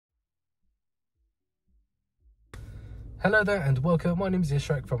Hello there and welcome, my name is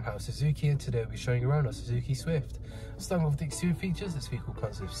Ishrak from House Suzuki, and today we'll be showing you around our Suzuki Swift. Starting off with the exterior features, this vehicle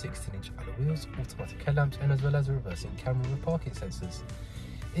comes with 16-inch alloy wheels, automatic headlamps, and as well as a reversing camera with parking sensors.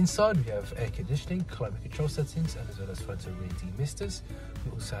 Inside we have air conditioning, climate control settings, and as well as front and rear demisters.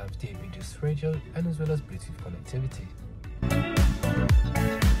 We also have DAB reduced radio and as well as Bluetooth connectivity.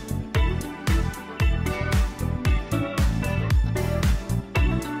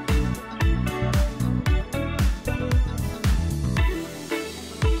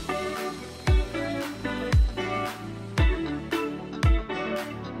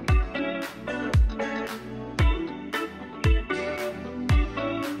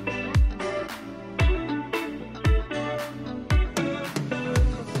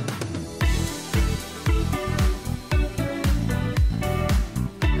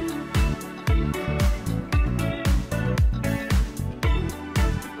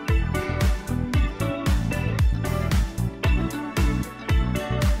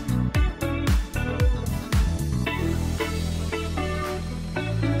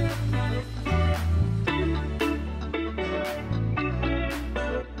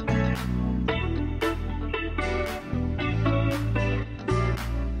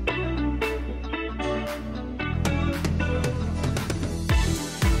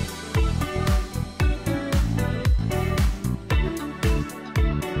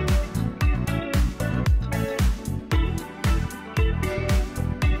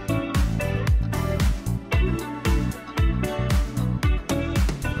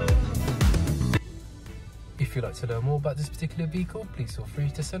 If you'd like to learn more about this particular vehicle, please feel free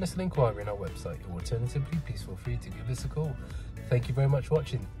to send us an inquiry on our website, or alternatively, please feel free to give us a call. Thank you very much for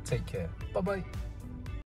watching. Take care. Bye bye.